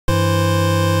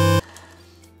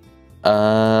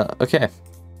Okay.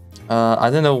 I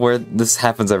don't know where this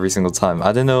happens every single time.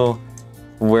 I don't know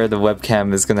where the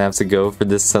webcam is gonna have to go for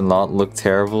this to not look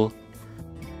terrible.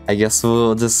 I guess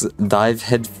we'll just dive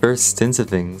headfirst into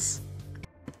things.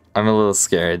 I'm a little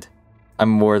scared. I'm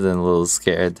more than a little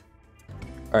scared.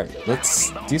 Alright,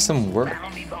 let's do some work.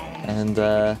 And,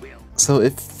 so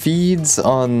it feeds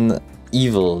on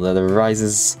evil that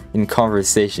arises in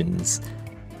conversations.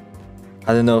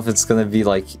 I don't know if it's gonna be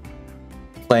like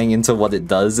playing into what it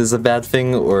does is a bad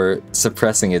thing or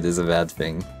suppressing it is a bad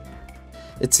thing.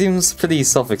 It seems pretty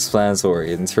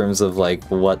self-explanatory in terms of like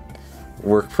what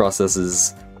work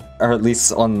processes are at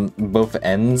least on both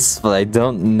ends, but I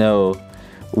don't know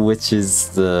which is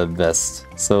the best.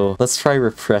 So let's try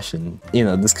repression. You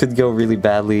know, this could go really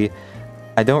badly.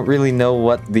 I don't really know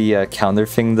what the counter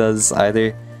thing does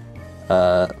either,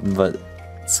 but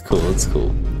it's cool, it's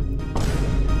cool.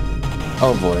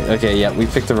 Oh boy, okay, yeah, we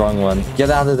picked the wrong one. Get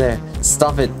out of there!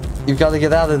 Stop it! You've got to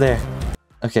get out of there!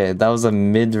 Okay, that was a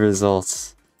mid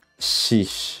result.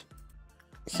 Sheesh.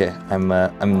 Okay, I'm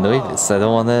nervous. I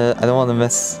don't wanna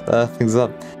mess things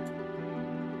up.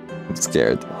 I'm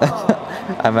scared.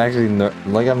 I'm actually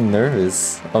I'm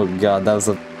nervous. Oh god, that was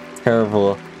a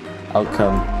terrible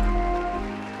outcome.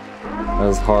 That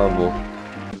was horrible.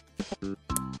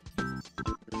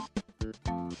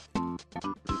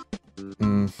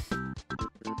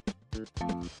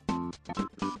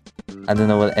 I don't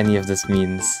know what any of this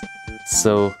means.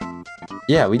 So,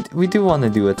 yeah, we do want to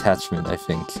do attachment, I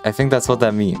think. I think that's what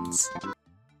that means.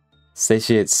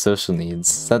 Satiate social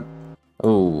needs. That...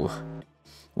 oh...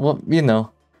 well, you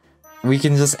know, we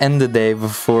can just end the day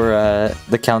before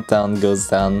the countdown goes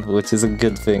down, which is a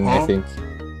good thing, I think.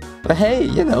 But hey,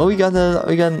 you know, we got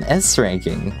an S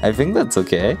ranking. I think that's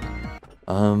okay.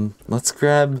 Let's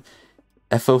grab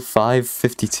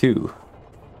FO552.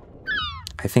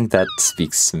 I think that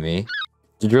speaks to me.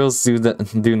 The drills do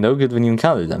no good when you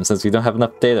encounter them, since we don't have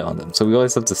enough data on them, so we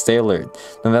always have to stay alert.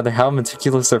 No matter how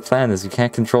meticulous our plan is, we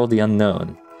can't control the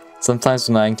unknown. Sometimes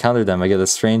when I encounter them, I get a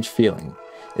strange feeling.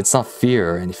 It's not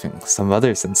fear or anything, some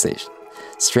other sensation.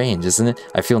 Strange, isn't it?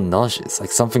 I feel nauseous,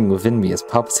 like something within me is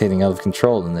palpitating out of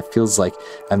control, and it feels like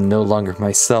I'm no longer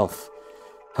myself.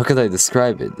 How could I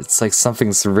describe it? It's like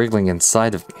something's wriggling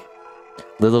inside of me.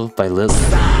 Little by little.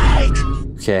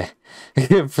 Okay.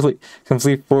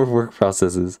 Complete 4 work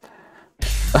processes.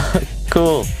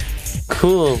 Cool.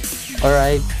 Cool.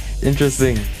 Alright.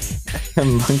 Interesting.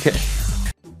 Okay.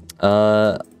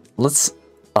 Let's...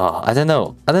 oh, I don't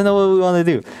know. I don't know what we want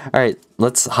to do. Alright,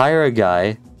 let's hire a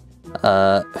guy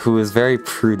who is very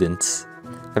prudent.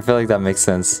 I feel like that makes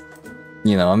sense.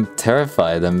 You know, I'm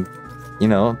terrified. You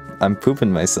know, I'm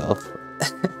pooping myself.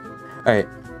 Alright.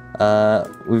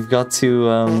 We've got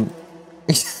to,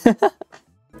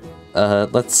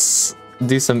 let's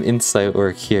do some insight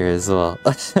work here as well.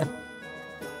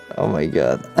 Oh my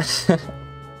god.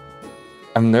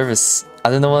 I'm nervous. I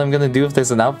don't know what I'm gonna do if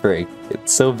there's an outbreak.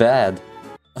 It's so bad.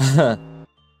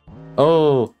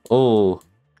 Oh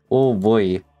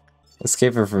boy.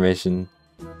 Escape information.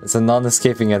 It's a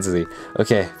non-escaping entity.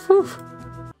 Okay. Whew.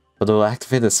 But it'll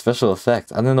activate a special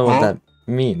effect. I don't know what that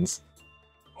means.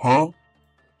 Huh?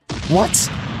 What?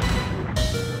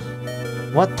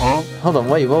 What? Hold on,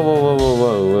 wait,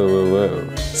 whoa.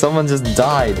 Someone just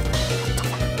died.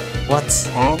 What?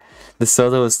 The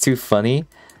soda was too funny?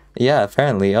 Yeah,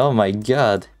 apparently. Oh my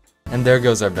god. And there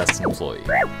goes our best employee.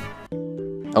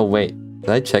 Oh wait, did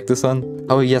I check this one?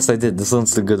 Oh yes, I did. This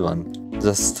one's the good one.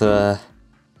 Just,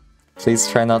 please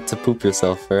try not to poop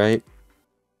yourself, alright?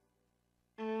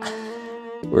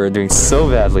 We're doing so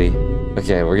badly.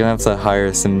 Okay, we're gonna have to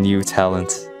hire some new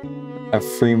talent. At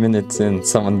 3 minutes in,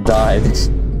 someone died.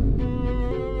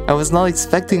 I was not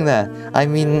expecting that. I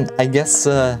mean, I guess,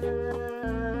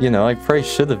 you know, I probably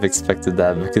should have expected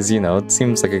that because, you know, it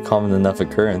seems like a common enough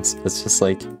occurrence. It's just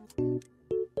like,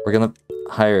 we're gonna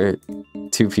hire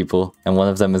 2 people, and one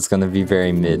of them is gonna be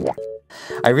very mid.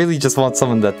 I really just want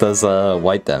someone that does,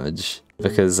 white damage.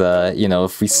 Because, you know,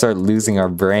 if we start losing our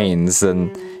brains,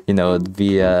 then, you know, it'd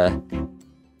be,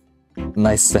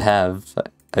 nice to have,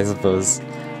 I suppose.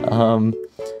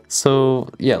 So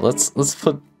yeah, let's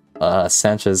put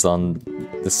Sanchez on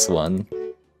this one,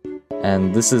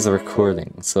 and this is a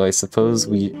recording. So I suppose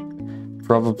we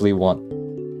probably want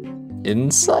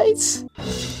insight.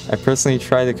 I personally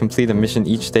try to complete a mission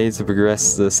each day to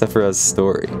progress the Sephiroth's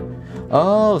story.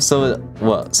 Oh, so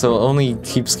what? So it only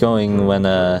keeps going when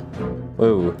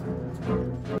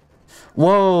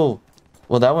whoa.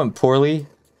 Well, that went poorly.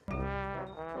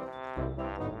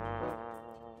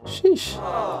 Sheesh.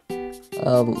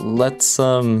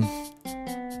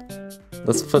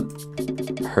 Let's put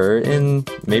her in.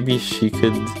 Maybe she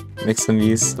could make some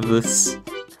use of this.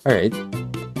 Alright.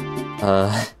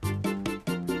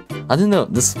 I don't know.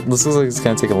 This looks like it's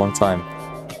gonna take a long time.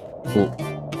 Ooh.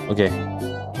 Okay.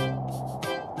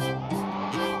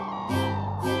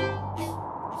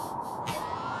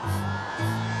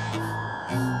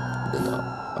 I don't know.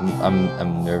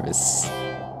 I'm nervous.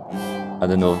 I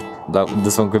don't know.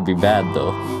 This one could be bad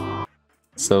though.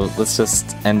 So let's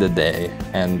just end the day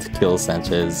and kill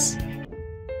Sanchez.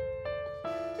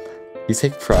 You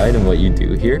take pride in what you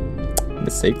do here.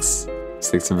 Mistakes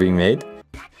are being made.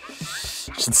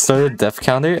 Should start a death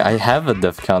counter. I have a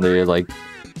death counter like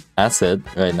asset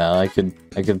right now. I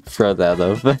could throw that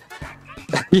up.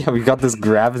 Yeah, we got this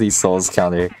gravity souls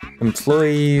counter.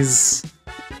 Employees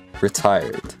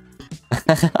retired.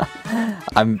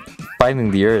 I'm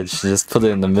fighting the urge to just put it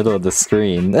in the middle of the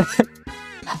screen.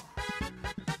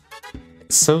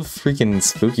 It's so freaking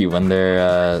spooky when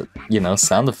their you know,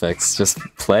 sound effects just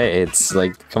play. It's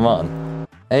like, come on.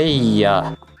 Hey,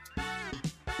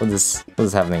 what is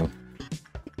happening?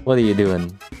 What are you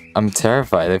doing? I'm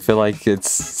terrified. I feel like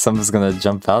something's gonna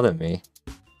jump out at me.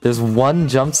 There's one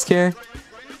jump scare?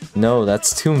 No,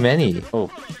 that's too many. Oh,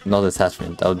 not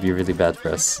attachment. That would be really bad for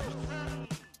us.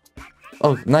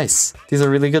 Oh, nice. These are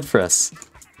really good for us.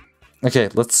 Okay,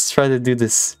 let's try to do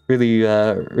this really,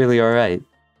 really alright.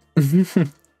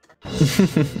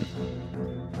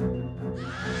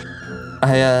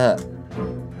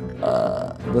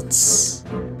 Let's...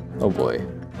 Oh boy.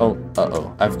 Oh,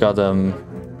 uh-oh. I've got,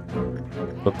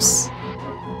 whoops.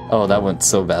 Oh, that went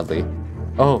so badly.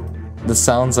 Oh, the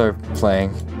sounds are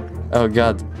playing. Oh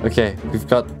god. Okay, we've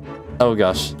got... Oh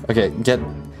gosh. Okay, get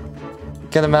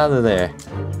him out of there.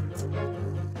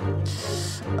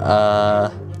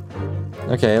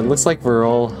 Okay, it looks like we're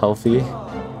all healthy. Oh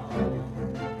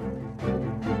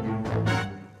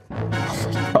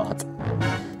my god.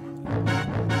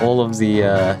 All of the,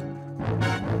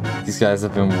 these guys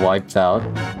have been wiped out,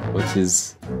 which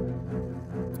is...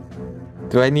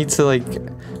 Do I need to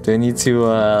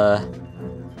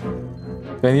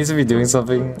be doing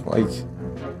something? Like,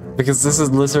 because this is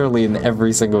literally in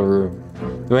every single room.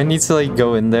 Do I need to like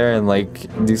go in there and like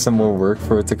do some more work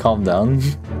for it to calm down?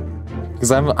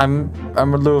 Because I'm a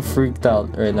little freaked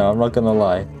out right now, I'm not gonna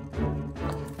lie.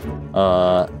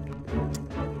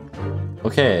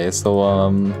 Okay,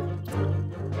 so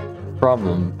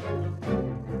problem.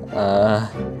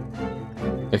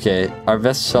 Okay, our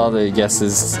best shot I guess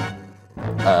is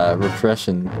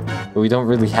repression. But we don't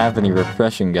really have any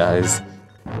repression, guys.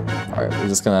 Alright, we're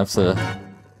just gonna have to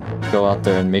go out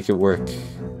there and make it work.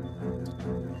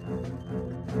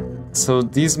 So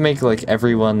these make like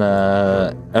everyone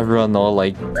all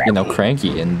like, you know,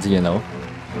 cranky and, you know.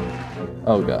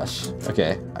 Oh gosh.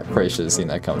 Okay, I probably should have seen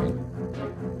that coming.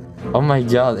 Oh my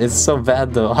god, it's so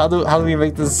bad though. How do we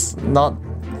make this not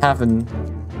happen?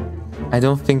 I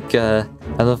don't think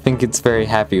it's very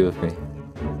happy with me.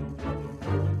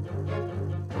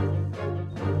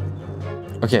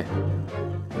 Okay.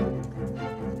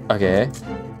 Okay.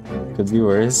 Could be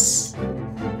worse.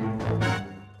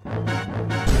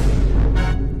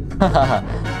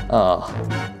 Oh.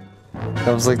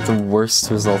 That was like the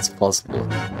worst results possible.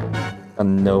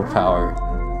 And no power.